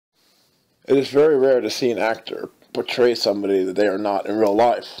It is very rare to see an actor portray somebody that they are not in real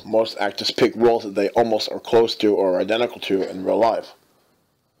life. Most actors pick roles that they almost are close to or are identical to in real life.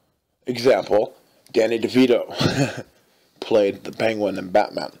 Example, Danny DeVito played the Penguin in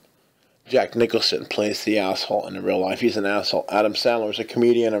Batman. Jack Nicholson plays the asshole in real life. He's an asshole. Adam Sandler is a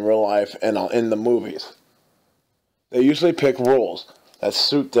comedian in real life and in the movies. They usually pick roles that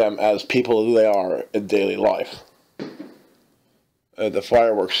suit them as people who they are in daily life. The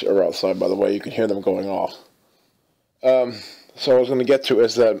fireworks are outside, by the way. You can hear them going off. So what I was going to get to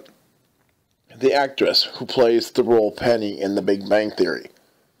is that the actress who plays the role Penny in The Big Bang Theory,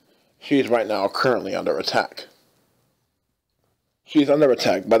 she's right now currently under attack. She's under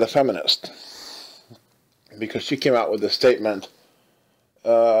attack by the feminists because she came out with a statement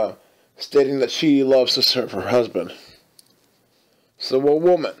stating that she loves to serve her husband. So a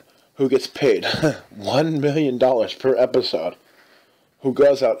woman who gets paid $1 million per episode, who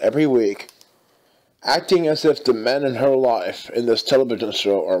goes out every week acting as if the men in her life in this television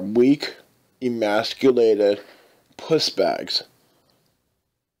show are weak, emasculated pussbags,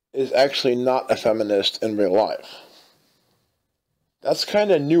 is actually not a feminist in real life. That's kind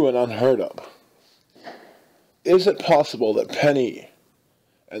of new and unheard of. Is it possible that Penny,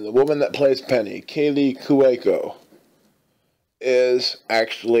 and the woman that plays Penny, Kaley Cuoco, is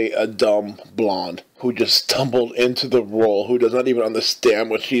actually a dumb blonde who just stumbled into the role, who does not even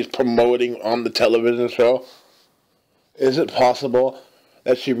understand what she's promoting on the television show? Is it possible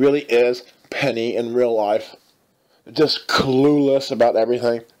that she really is Penny in real life, just clueless about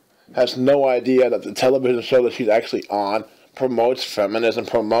everything, has no idea that the television show that she's actually on promotes feminism,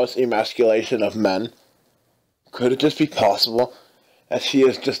 promotes emasculation of men? Could it just be possible that she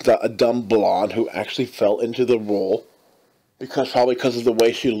is just a dumb blonde who actually fell into the role probably because of the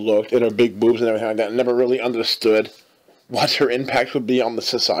way she looked and her big boobs and everything like that, never really understood what her impact would be on the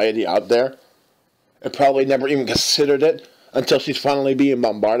society out there, and probably never even considered it until she's finally being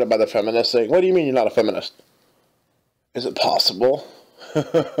bombarded by the feminists saying, "What do you mean you're not a feminist?" Is it possible? I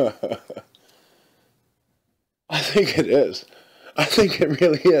think it is. I think it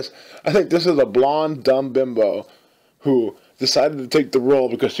really is. I think this is a blonde, dumb bimbo who decided to take the role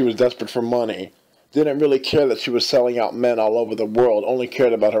because she was desperate for money, didn't really care that she was selling out men all over the world, only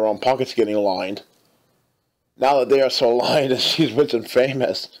cared about her own pockets getting lined. Now that they are so lined and she's rich and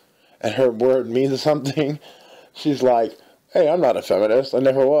famous, and her word means something, she's like, "Hey, I'm not a feminist. I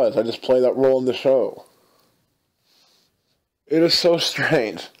never was. I just play that role in the show." It is so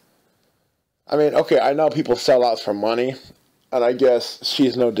strange. I mean, okay, I know people sell out for money, and I guess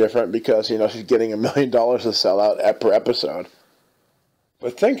she's no different because, she's getting $1 million to sell out per episode.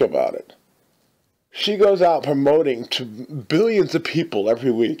 But think about it. She goes out promoting to billions of people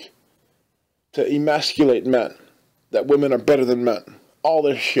every week to emasculate men, that women are better than men, all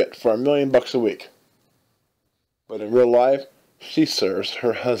this shit for $1 million a week. But in real life, she serves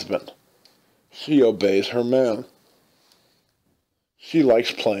her husband. She obeys her man. She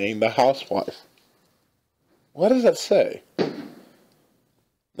likes playing the housewife. What does that say?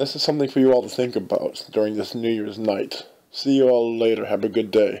 This is something for you all to think about during this New Year's night. See you all later. Have a good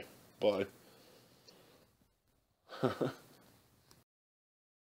day. Bye.